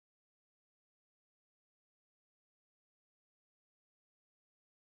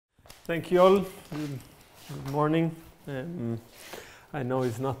Thank you all. Good morning. I know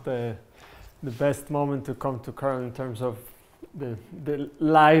it's not the best moment to come to CAWR in terms of the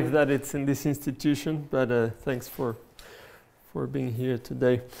life that it's in this institution, but thanks for being here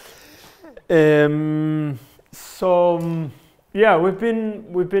today. Yeah, we've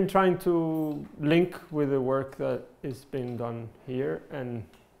been trying to link with the work that is being done here, and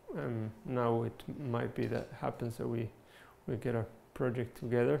now it might be that happens that we get a project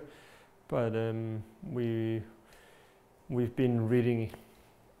together. But we've been reading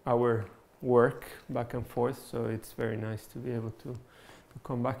our work back and forth, so it's very nice to be able to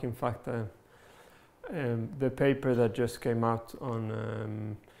come back. In fact, the paper that just came out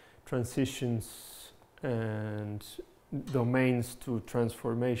on transitions and domains to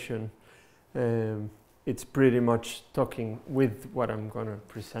transformation, it's pretty much talking with what I'm going to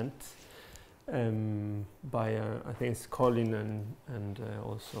present by I think it's Colin and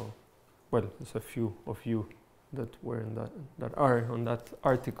also, well, there's a few of you that were in that are on that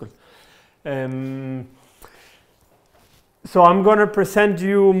article. So I'm going to present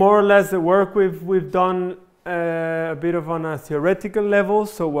you more or less the work we've done a bit of on a theoretical level.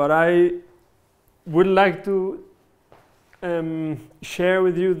 So what I would like to share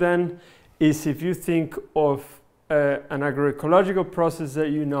with you then is, if you think of an agroecological process that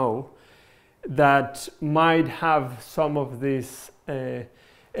you know that might have some of these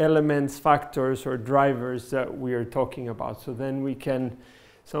elements, factors or drivers that we are talking about. So then we can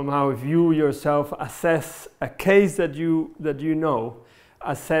somehow, if you yourself assess a case that you know,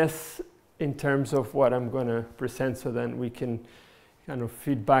 assess in terms of what I'm going to present, so then we can kind of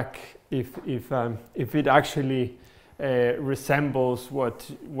feedback if it actually resembles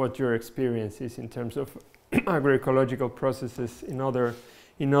what your experience is in terms of agroecological processes in other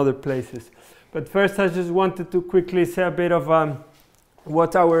places. But first, I just wanted to quickly say a bit of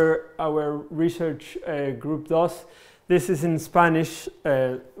what our research group does. This is in Spanish.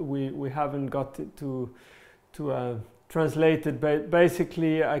 We haven't got it to translate it, but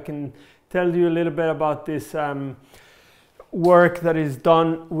basically I can tell you a little bit about this work that is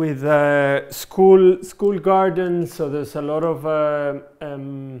done with school gardens. So there's a lot of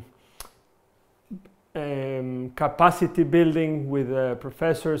capacity building with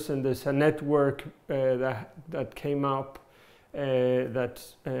professors, and there's a network that came up that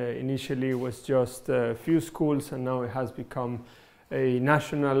initially was just a few schools, and now it has become a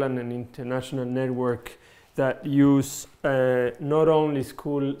national and an international network that use not only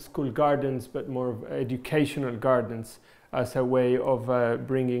school gardens but more of educational gardens as a way of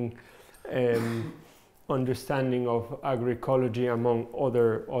bringing understanding of agroecology among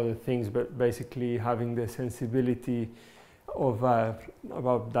other things, but basically having the sensibility of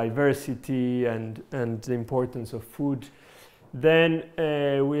about diversity and the importance of food. Then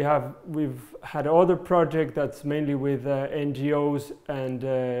we've had other project that's mainly with NGOs and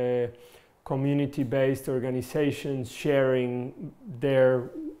community-based organizations sharing their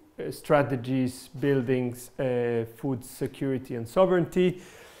strategies, buildings, food security and sovereignty.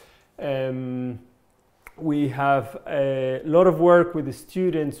 We have a lot of work with the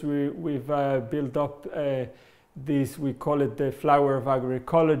students. We've built up this, we call it the flower of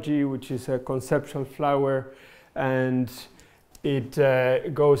agroecology, which is a conceptual flower, and it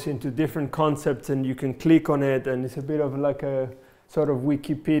goes into different concepts, and you can click on it, and it's a bit of like a sort of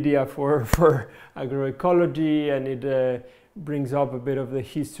Wikipedia for agroecology, and it brings up a bit of the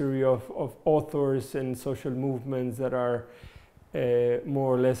history of authors and social movements that are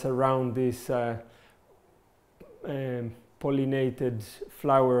more or less around this pollinated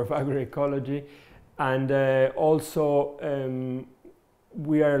flower of agroecology. And also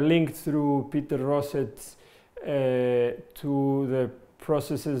we are linked through Peter Roset's to the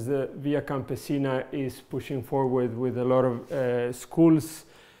processes that Via Campesina is pushing forward with a lot of schools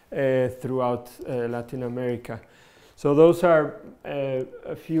throughout Latin America. So those are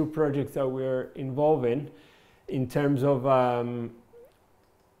a few projects that we're involved in terms of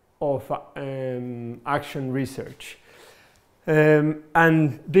action research.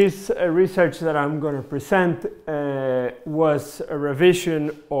 And this research that I'm going to present was a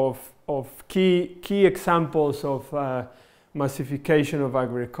revision of key examples of massification of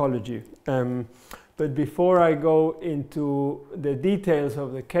agroecology. But before I go into the details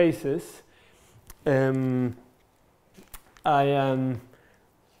of the cases, I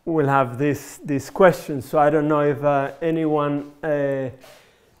will have this question. So I don't know if anyone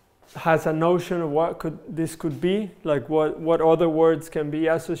has a notion of what this could be, like what other words can be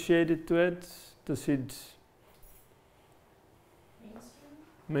associated to it. Does it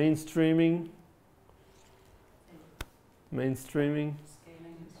mainstreaming,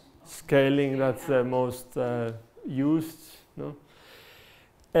 Scaling, that's the most used. No?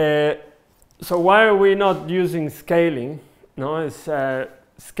 So why are we not using scaling? No, it's,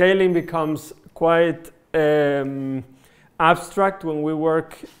 scaling becomes quite abstract when we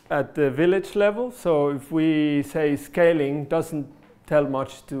work at the village level. So if we say scaling, doesn't tell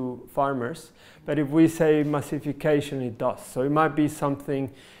much to farmers, but if we say massification, it does. So it might be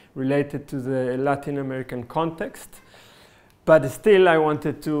something related to the Latin American context, but still I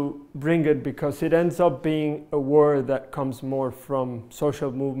wanted to bring it because it ends up being a word that comes more from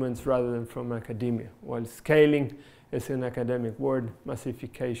social movements rather than from academia. While scaling is an academic word,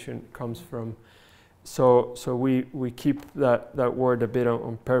 massification comes from, so we keep that word a bit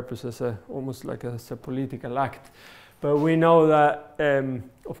on purpose as almost like as a political act. But we know that,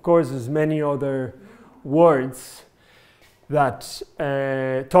 of course, there's many other words that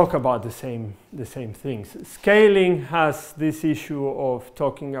talk about the same things. Scaling has this issue of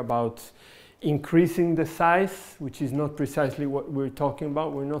talking about increasing the size, which is not precisely what we're talking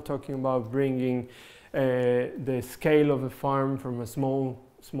about. We're not talking about bringing the scale of a farm from a small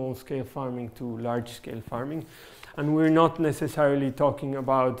scale farming to large scale farming. And we're not necessarily talking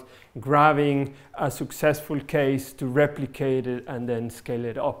about grabbing a successful case to replicate it and then scale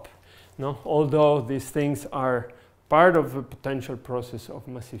it up. No? Although these things are part of a potential process of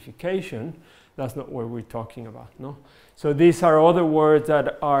massification, that's not what we're talking about. No? So these are other words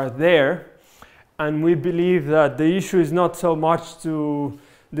that are there, and we believe that the issue is not so much to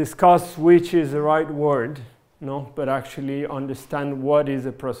discuss which is the right word, no, but actually understand what is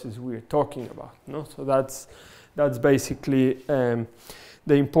the process we're talking about. No? So that's basically the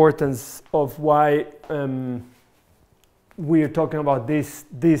importance of why we are talking about this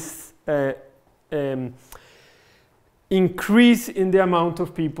increase in the amount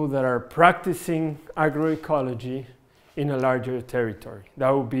of people that are practicing agroecology in a larger territory.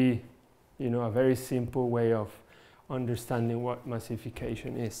 That would be, a very simple way of understanding what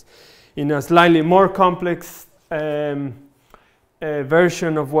massification is. In a slightly more complex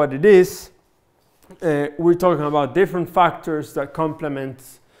version of what it is, we're talking about different factors that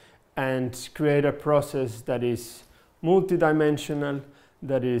complement and create a process that is multidimensional,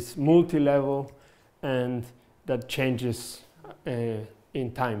 that is multi-level, and that changes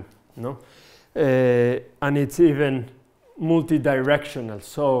in time. No? And it's even multi-directional.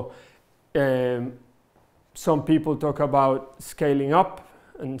 So some people talk about scaling up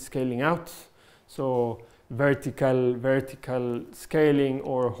and scaling out. So vertical scaling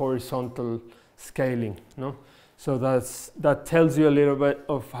or horizontal scaling. No? So that tells you a little bit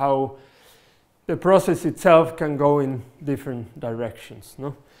of how the process itself can go in different directions.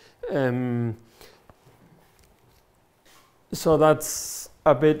 No? So that's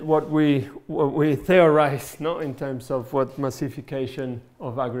a bit what we theorize, no, in terms of what massification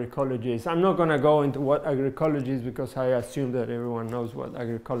of agroecology is. I'm not going to go into what agroecology is because I assume that everyone knows what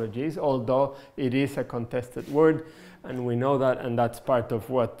agroecology is, although it is a contested word, and we know that, and that's part of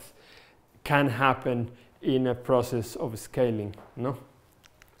what can happen in a process of scaling. No?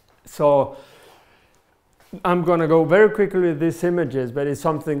 So I'm going to go very quickly with these images, but it's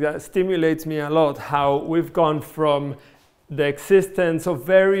something that stimulates me a lot, how we've gone from the existence of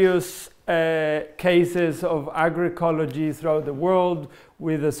various cases of agroecology throughout the world,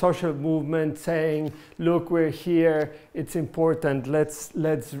 with the social movement saying, look, we're here, it's important, let's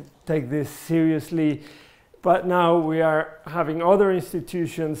take this seriously. But now we are having other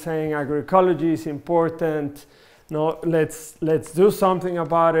institutions saying agroecology is important, no, let's do something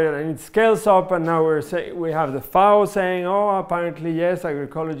about it, and it scales up, and now we have the FAO saying, oh, apparently yes,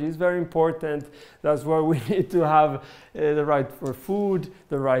 agroecology is very important. That's why we need to have the right for food,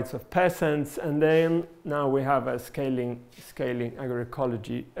 the rights of peasants, and then now we have a scaling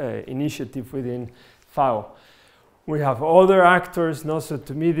agroecology initiative within FAO. We have other actors, no? So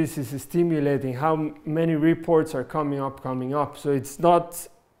to me this is stimulating how many reports are coming up. So it's not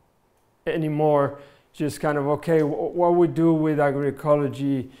anymore just kind of, okay, what we do with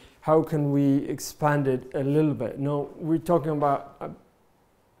agroecology, how can we expand it a little bit? No, we're talking about a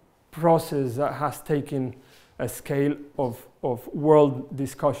process that has taken a scale of world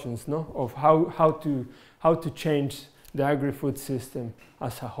discussions, no? Of how to change the agri-food system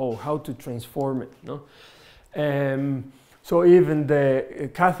as a whole, how to transform it, no? So even the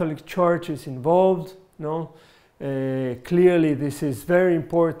Catholic Church is involved, no? Clearly this is very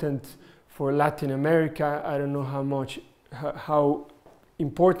important for Latin America. I don't know how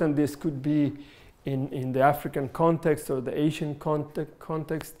important this could be in the African context or the Asian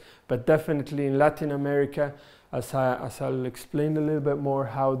context, but definitely in Latin America, as I'll explain a little bit more,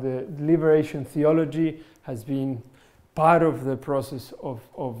 how the liberation theology has been part of the process of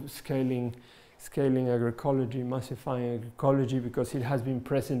scaling agroecology, massifying agroecology, because it has been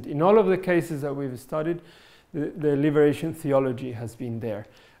present in all of the cases that we've studied. The liberation theology has been there,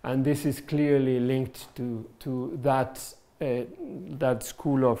 and this is clearly linked to that that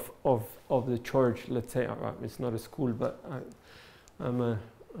school of the church. Let's say it's not a school, but I'm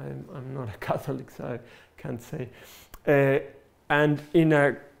not a Catholic, so I can't say. And in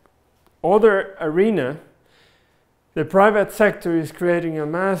a other arena, the private sector is creating a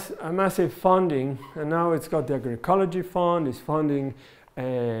massive funding, and now it's got the Agroecology Fund, is funding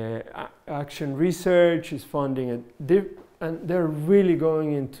action research, is funding and they're really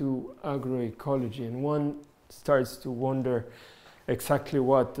going into agroecology, and one starts to wonder exactly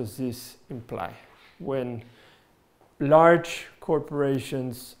what does this imply when large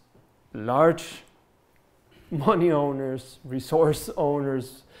corporations, large money owners, resource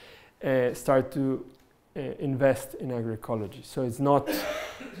owners start to invest in agroecology. So it's not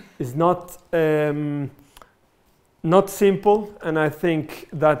simple, and I think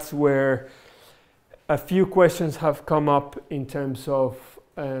that's where a few questions have come up in terms of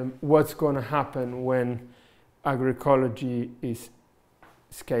what's going to happen when agroecology is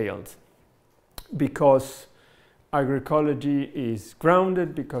scaled, because agroecology is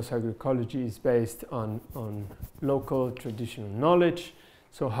grounded, because agroecology is based on local traditional knowledge.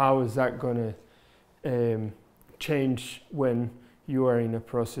 So how is that going to change when you are in a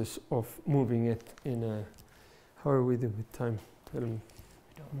process of moving it in a... How are we doing with time? Tell me.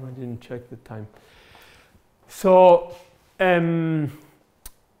 I didn't check the time. So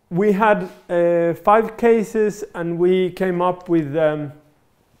we had 5 cases, and we came up with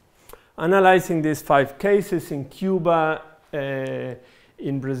analyzing these 5 cases in Cuba,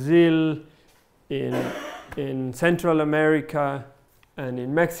 in Brazil, in Central America, and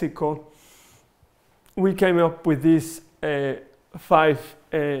in Mexico. We came up with these 5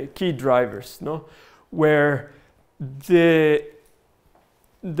 key drivers, no? Where the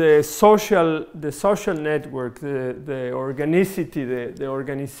social network, the organicity, the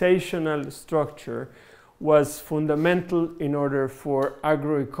organizational structure was fundamental in order for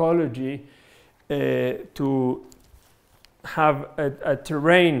agroecology to have a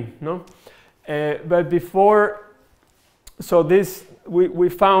terrain, no? But before, so this, we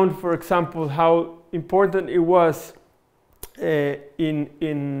found, for example, how important it was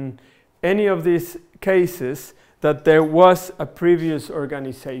in any of these cases that there was a previous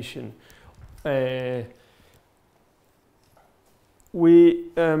organization. We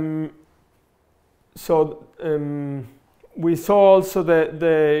saw also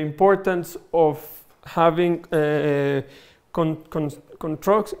the importance of having constructivist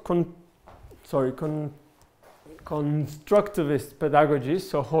pedagogies,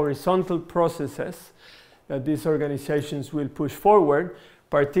 so horizontal processes that these organizations will push forward.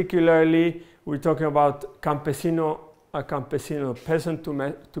 Particularly, we're talking about a campesino, peasant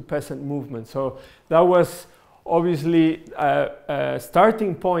to peasant movement. So that was obviously a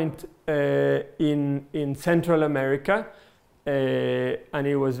starting point in Central America, and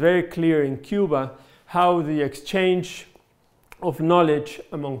it was very clear in Cuba how the exchange of knowledge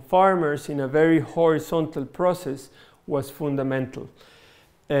among farmers in a very horizontal process was fundamental.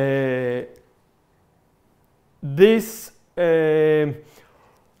 This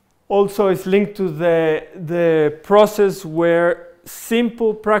also is linked to the process where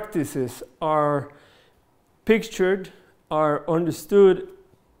simple practices are pictured, are understood,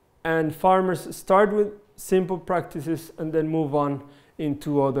 and farmers start with simple practices and then move on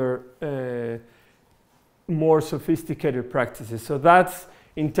into other more sophisticated practices. So that's,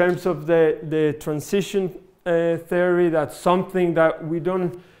 in terms of the transition theory, that's something that we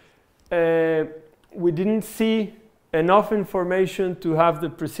didn't see enough information to have the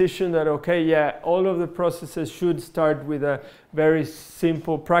precision that, okay, yeah, all of the processes should start with a very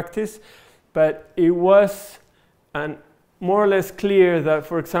simple practice. But it was more or less clear that,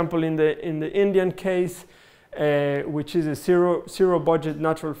 for example, in the Indian case, which is a zero budget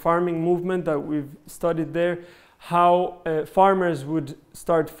natural farming movement that we've studied there, how farmers would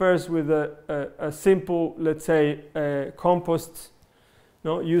start first with a simple, let's say, compost,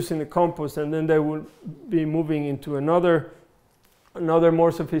 using the compost, and then they will be moving into another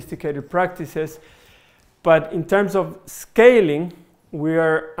more sophisticated practices. But in terms of scaling, we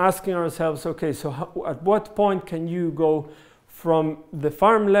are asking ourselves, okay, so at what point can you go from the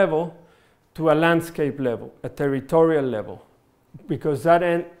farm level to a landscape level, a territorial level? Because that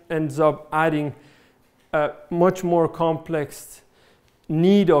ends up adding a much more complex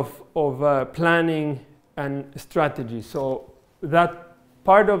need of planning and strategy. So that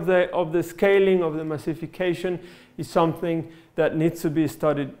part of the scaling of the massification is something that needs to be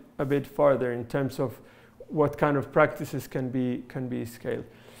studied a bit further in terms of what kind of practices can be scaled.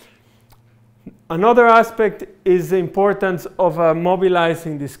 Another aspect is the importance of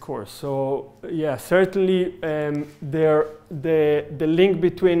mobilizing discourse. So yeah, certainly the link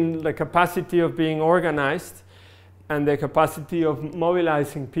between the capacity of being organized and the capacity of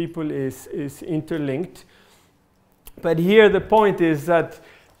mobilizing people is interlinked. But here the point is that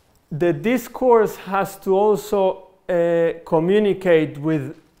the discourse has to also communicate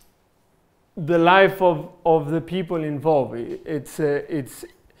with the life of the people involved.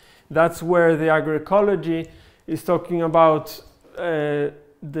 That's where the agroecology is talking about the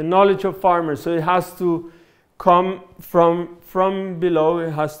knowledge of farmers. So it has to come from below.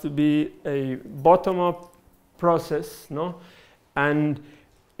 It has to be a bottom-up process, no? And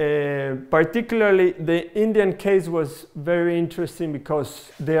particularly the Indian case was very interesting because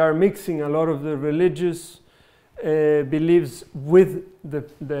they are mixing a lot of the religious beliefs with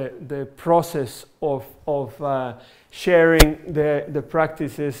the process of sharing the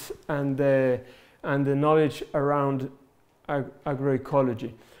practices and the knowledge around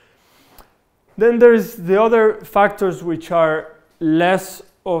agroecology. Then there's the other factors which are less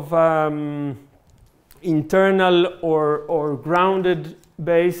of internal or grounded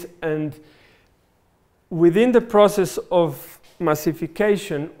base, and within the process of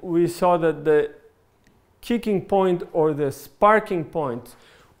massification we saw that the kicking point or the sparking point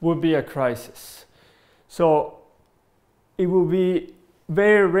would be a crisis. So it will be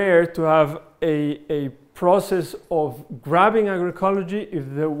very rare to have a process of grabbing agroecology if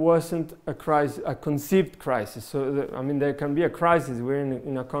there wasn't a crisis, a conceived crisis. So I mean, there can be a crisis, we're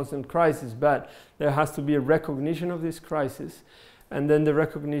in a constant crisis, but there has to be a recognition of this crisis, and then the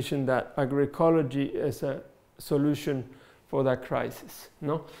recognition that agroecology is a solution for that crisis,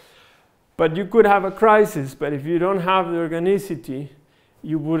 no? But you could have a crisis, but if you don't have the organicity,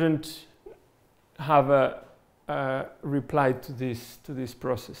 you wouldn't have a reply to this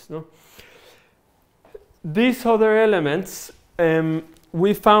process, no? These other elements,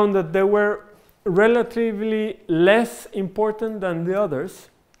 we found that they were relatively less important than the others.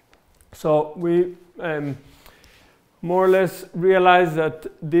 So we more or less realized that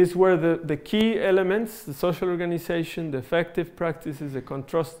these were the key elements: the social organization, the effective practices, the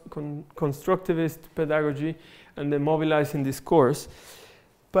constructivist pedagogy, and the mobilizing discourse.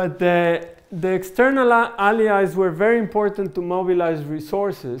 But the external allies were very important to mobilize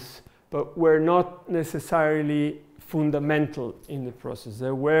resources, but were not necessarily fundamental in the process. They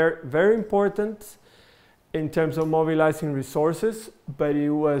were very important in terms of mobilizing resources, but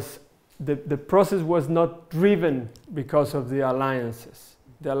it was the process was not driven because of the alliances.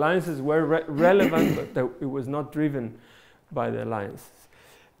 The alliances were relevant, but it was not driven by the alliances.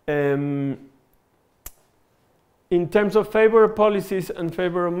 In terms of favorable policies and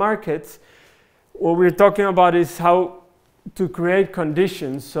favorable markets, what we're talking about is how to create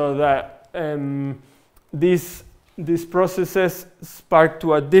conditions so that these processes spark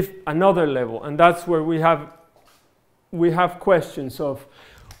to another level, and that's where we have questions of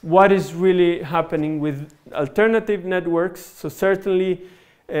what is really happening with alternative networks. So certainly,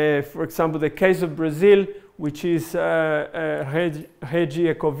 for example, the case of Brazil, which is Rede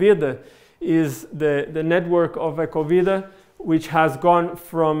Ecovida, is the network of Ecovida, which has gone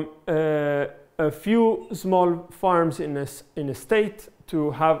from a few small farms in a state to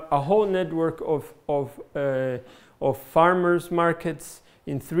have a whole network of farmers markets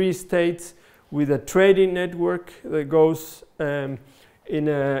in 3 states, with a trading network that goes in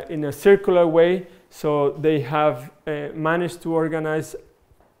a circular way. So they have managed to organize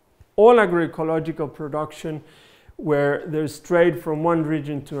all agroecological production where there's trade from one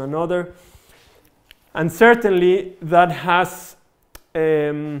region to another. And certainly that has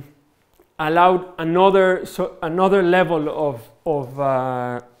allowed another level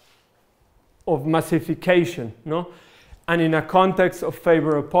of massification, no? And in a context of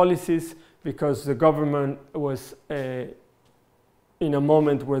favorable policies, because the government was in a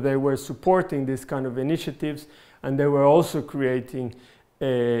moment where they were supporting this kind of initiatives, and they were also creating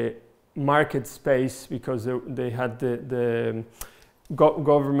a market space because they had the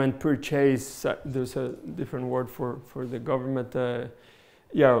government purchase. There's a different word for the government.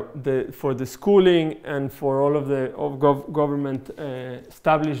 For the schooling and for all of the government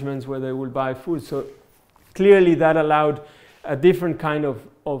establishments where they will buy food. So clearly that allowed a different kind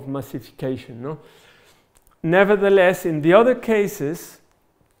of massification, no? Nevertheless, in the other cases,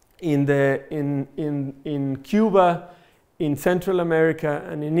 in Cuba, in Central America,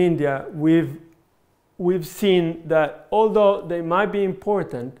 and in India, we've seen that although they might be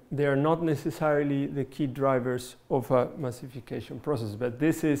important, they are not necessarily the key drivers of a massification process. But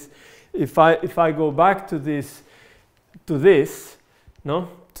this is, if I go back to this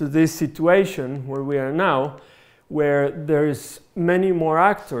situation where we are now, where there's many more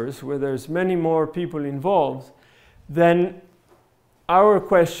actors, where there's many more people involved, then our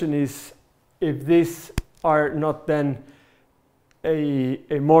question is if these are not then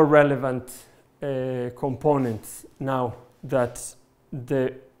a more relevant components now that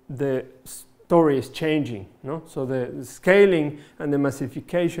the story is changing, no? So the scaling and the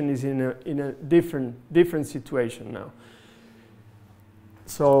massification is in a different situation now.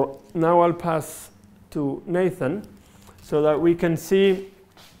 So now I'll pass to Nathan so that we can see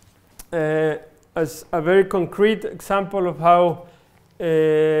as a very concrete example of how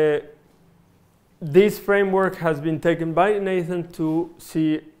this framework has been taken by Nathan to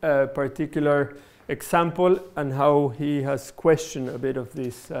see a particular example and how he has questioned a bit of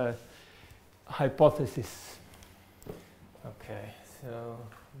this hypothesis. Okay, so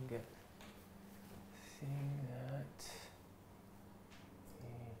get seeing that.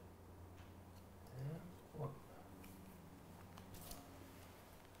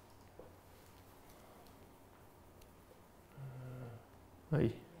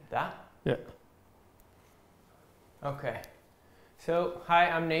 That? Yeah. Okay. So, hi,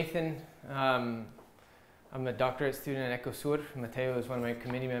 I'm Nathan. I'm a doctorate student at EcoSur. Mateo is one of my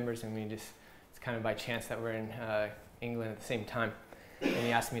committee members, and it's kind of by chance that we're in England at the same time. And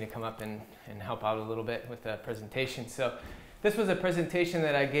he asked me to come up and help out a little bit with the presentation. So, this was a presentation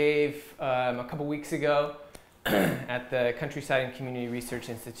that I gave a couple weeks ago at the Countryside and Community Research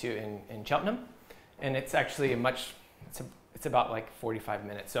Institute in Cheltenham. And it's actually it's about like 45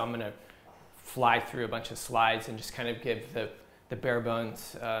 minutes. So I'm going to fly through a bunch of slides and just kind of give the bare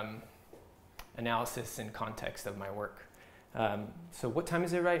bones analysis and context of my work. So what time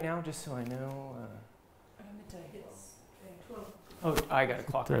is it right now, just so I know? It's 12. Oh, I got a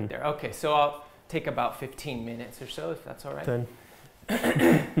clock 10. right there. Okay, so I'll take about 15 minutes or so, if that's all right.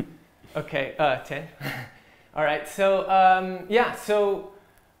 10. Okay, 10. All right, so yeah, so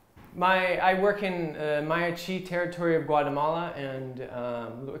I work in Mier territory of Guatemala, and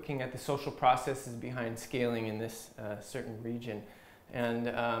looking at the social processes behind scaling in this certain region. And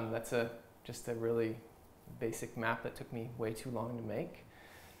that's just a really basic map that took me way too long to make.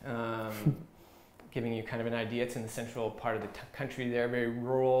 Giving you kind of an idea, it's in the central part of the country there, very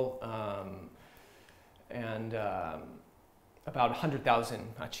rural, and about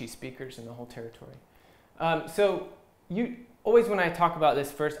 100,000 Achi speakers in the whole territory. So always when I talk about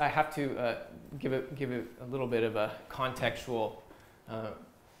this first, I have to give it a little bit of a contextual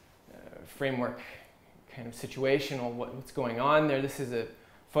framework kind of situation on what's going on there. This is a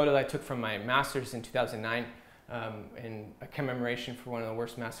photo that I took from my master's in 2009 in a commemoration for one of the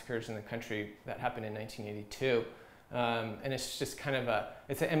worst massacres in the country that happened in 1982. And it's just kind of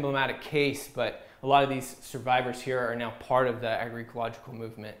it's an emblematic case, but a lot of these survivors here are now part of the agroecological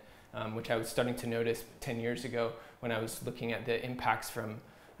movement, which I was starting to notice 10 years ago when I was looking at the impacts from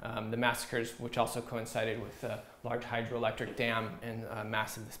the massacres, which also coincided with a large hydroelectric dam and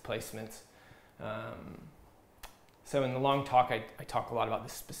massive displacements. So in the long talk, I talk a lot about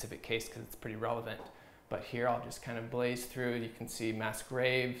this specific case because it's pretty relevant. But here I'll just kind of blaze through. You can see mass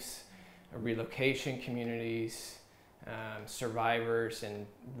graves, relocation communities, survivors in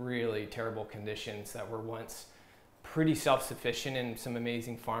really terrible conditions that were once pretty self-sufficient in some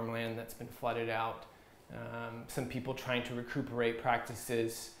amazing farmland that's been flooded out. Some people trying to recuperate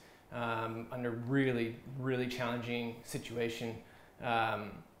practices under really, really challenging situation.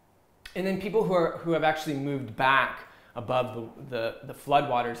 And then people who have actually moved back above the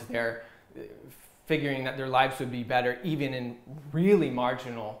floodwaters there, figuring that their lives would be better even in really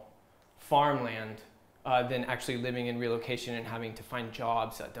marginal farmland than actually living in relocation and having to find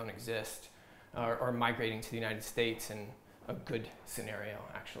jobs that don't exist, or migrating to the United States in a good scenario,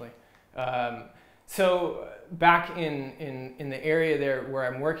 actually. So back in the area there where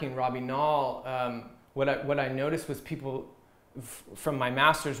I'm working, Robinal, what I noticed was people from my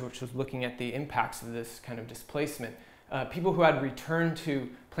master's, which was looking at the impacts of this kind of displacement, people who had returned to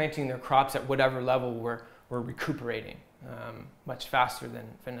planting their crops at whatever level were recuperating much faster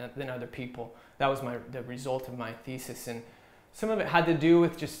than other people. That was the result of my thesis, and some of it had to do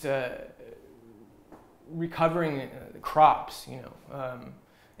with just recovering crops,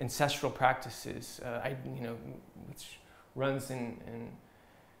 ancestral practices, which runs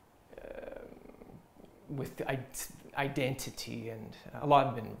with identity, and a lot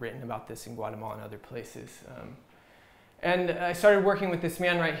have been written about this in Guatemala and other places. And I started working with this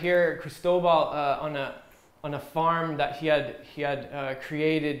man right here, Cristobal, on a farm that he had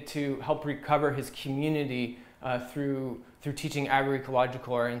created to help recover his community through teaching agroecological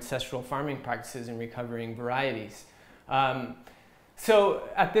or ancestral farming practices and recovering varieties. So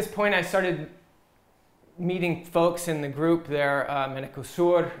at this point, I started meeting folks in the group there at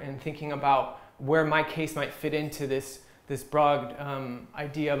CAWR and thinking about where my case might fit into this broad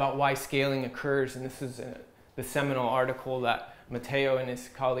idea about why scaling occurs. And this is the seminal article that Mateo and his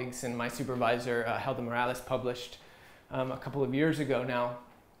colleagues and my supervisor, Helda Morales, published a couple of years ago now,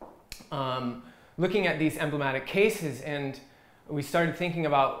 looking at these emblematic cases. And we started thinking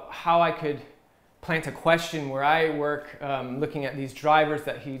about how I could plant a question where I work, looking at these drivers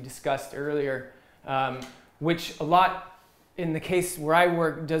that he discussed earlier, which a lot in the case where I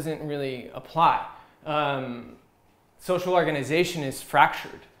work doesn't really apply. Social organization is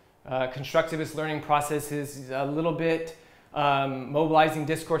fractured. Constructivist learning processes a little bit, mobilizing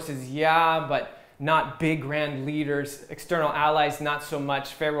discourses, yeah, but not big grand leaders. External allies, not so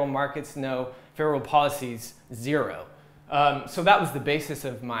much. Favorable markets, no. Favorable policies, zero. So that was the basis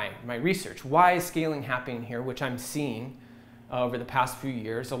of my research. Why is scaling happening here, which I'm seeing over the past few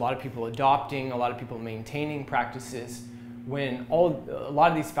years? A lot of people adopting, a lot of people maintaining practices when a lot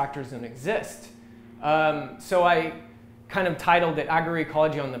of these factors don't exist. So I kind of titled it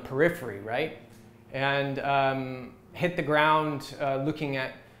Agroecology on the Periphery, right? And hit the ground looking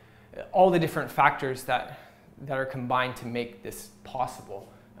at all the different factors that are combined to make this possible.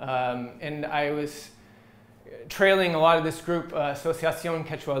 And I was trailing a lot of this group, Asociación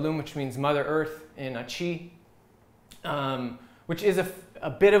Quechualum, which means Mother Earth in Achi, which is a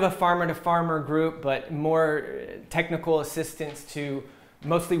bit of a farmer-to-farmer group, but more technical assistance to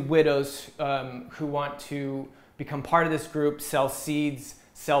mostly widows who want to become part of this group, sell seeds,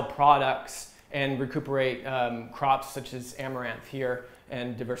 sell products, and recuperate crops such as amaranth here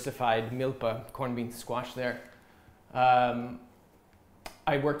and diversified milpa, corn, beans, squash there.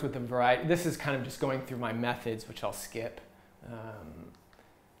 I worked with a variety. This is kind of just going through my methods, which I'll skip.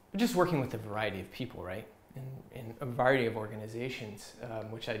 But just working with a variety of people, right? In a variety of organizations,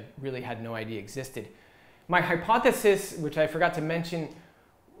 which I really had no idea existed. My hypothesis, which I forgot to mention,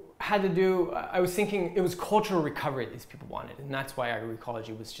 had to do, I was thinking it was cultural recovery these people wanted, and that's why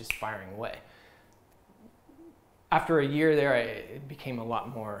agroecology was just firing away. After a year there, it became a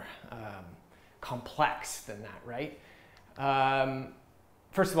lot more complex than that, right?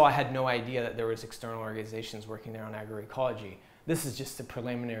 First of all, I had no idea that there was external organizations working there on agroecology. This is just a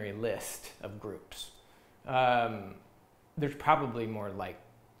preliminary list of groups. There's probably more like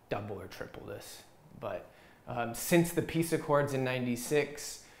double or triple this, but since the peace accords in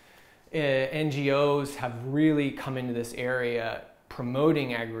 '96, NGOs have really come into this area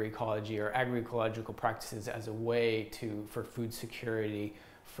promoting agroecology or agroecological practices as a way for food security,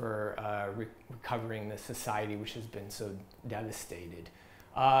 for recovering the society which has been so devastated.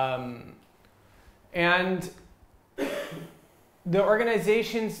 And the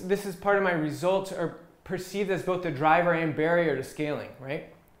organizations, this is part of my results, are perceived as both a driver and barrier to scaling,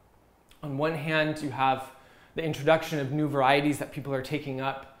 right? On one hand, you have the introduction of new varieties that people are taking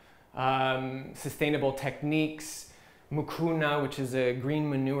up, sustainable techniques, mucuna, which is a green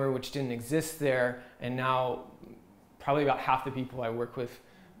manure which didn't exist there, and now probably about half the people I work with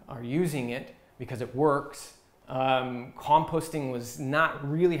are using it because it works. Composting was not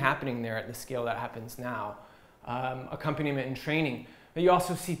really happening there at the scale that happens now. Accompaniment and training. But you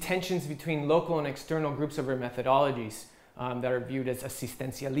also see tensions between local and external groups over methodologies that are viewed as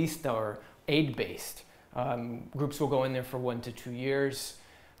assistencialista or aid-based. Groups will go in there for 1 to 2 years,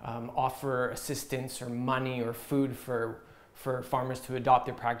 offer assistance or money or food for farmers to adopt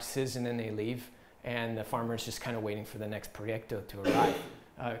their practices, and then they leave, and the farmer's just kind of waiting for the next proyecto to arrive.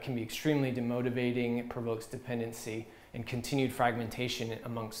 It can be extremely demotivating, it provokes dependency and continued fragmentation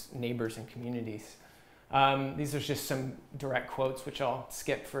amongst neighbors and communities. These are just some direct quotes, which I'll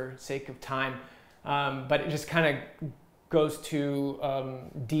skip for sake of time, but it just kind of goes to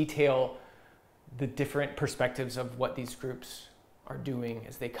detail the different perspectives of what these groups are doing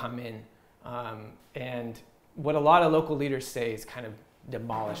as they come in. And what a lot of local leaders say is kind of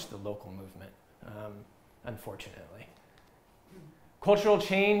demolish the local movement, unfortunately. Cultural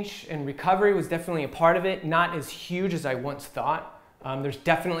change and recovery was definitely a part of it, not as huge as I once thought. There's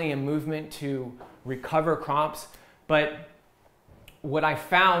definitely a movement to recover crops, but what I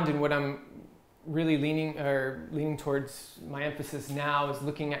found and what I'm really leaning towards my emphasis now is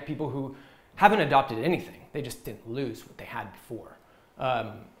looking at people who haven't adopted anything. They just didn't lose what they had before,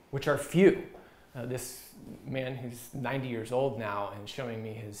 which are few. This man who's 90 years old now and showing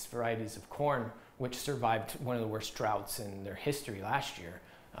me his varieties of corn which survived one of the worst droughts in their history last year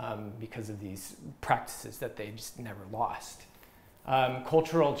because of these practices that they just never lost.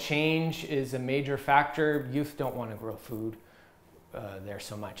 Cultural change is a major factor. Youth don't want to grow food there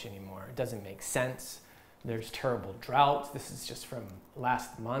so much anymore. It doesn't make sense. There's terrible droughts. This is just from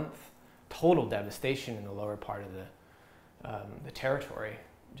last month. Total devastation in the lower part of the territory.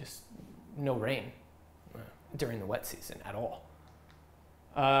 Just no rain during the wet season at all.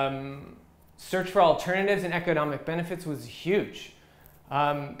 Search for alternatives and economic benefits was huge.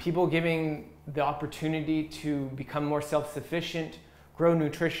 People giving the opportunity to become more self-sufficient, grow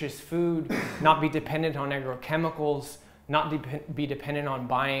nutritious food, not be dependent on agrochemicals, not be dependent on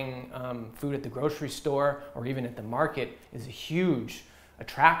buying food at the grocery store or even at the market is a huge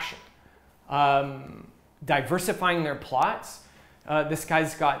attraction. Diversifying their plots. This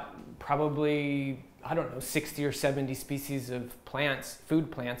guy's got probably, I don't know, 60 or 70 species of plants,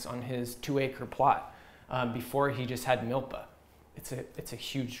 food plants on his 2-acre plot. Before he just had milpa. It's a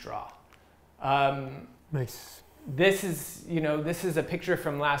huge draw. Nice. This is a picture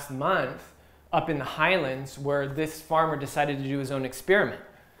from last month up in the highlands where this farmer decided to do his own experiment.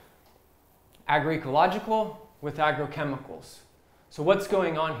 Agroecological with agrochemicals. So what's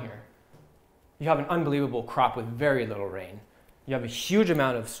going on here? You have an unbelievable crop with very little rain. You have a huge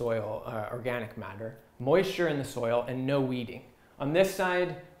amount of soil, organic matter, moisture in the soil, and no weeding. On this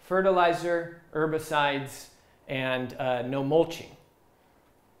side, fertilizer, herbicides, and no mulching.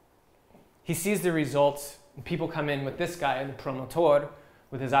 He sees the results, and people come in with this guy, the promotor,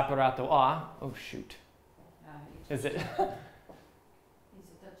 with his apparato A. Oh, shoot. Is it? He's a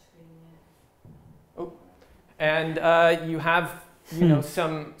touchscreen, yeah. Oh. And you have,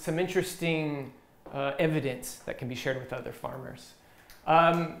 some interesting evidence that can be shared with other farmers.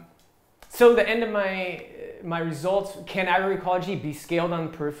 So the end of my results, can agroecology be scaled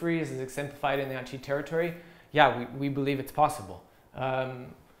on the periphery as is exemplified in the Achi territory? Yeah, we believe it's possible.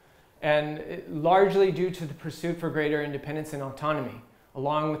 And largely due to the pursuit for greater independence and autonomy,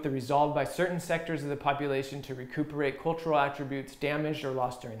 along with the resolve by certain sectors of the population to recuperate cultural attributes damaged or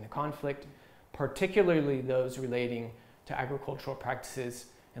lost during the conflict, particularly those relating to agricultural practices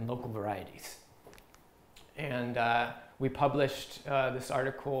and local varieties. And we published this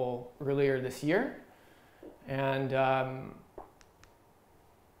article earlier this year. And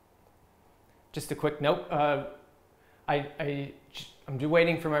just a quick note, I'm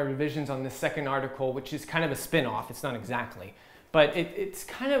waiting for my revisions on this second article, which is kind of a spin-off. It's not exactly. But it's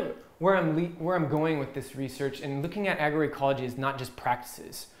kind of where I'm going with this research, and looking at agroecology is not just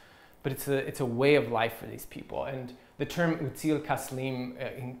practices, but it's a way of life for these people. And the term Utzil Kaslim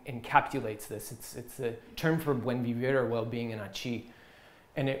encapsulates this. It's a term for buen vivir, or well-being in Achi.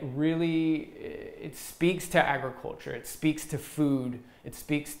 And it speaks to agriculture, it speaks to food, it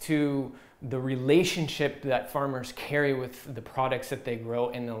speaks to the relationship that farmers carry with the products that they grow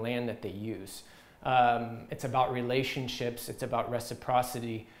and the land that they use. It's about relationships, it's about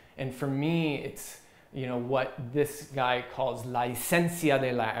reciprocity. And for me, it's what this guy calls la esencia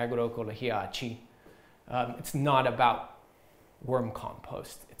de la agroecología Achi. It's not about worm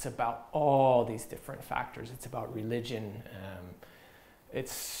compost. It's about all these different factors. It's about religion.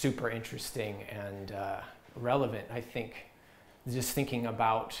 It's super interesting and relevant, I think, just thinking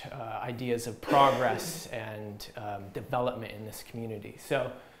about ideas of progress and development in this community.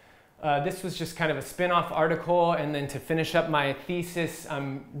 So this was just kind of a spin-off article, and then to finish up my thesis,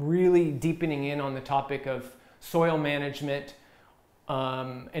 I'm really deepening in on the topic of soil management,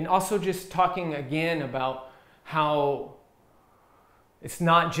 and also just talking again about how it's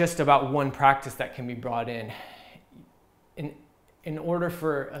not just about one practice that can be brought in. In order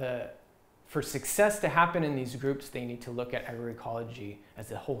for success to happen in these groups, they need to look at agroecology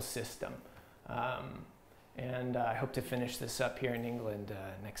as a whole system. And I hope to finish this up here in England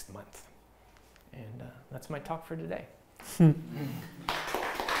next month. And that's my talk for today.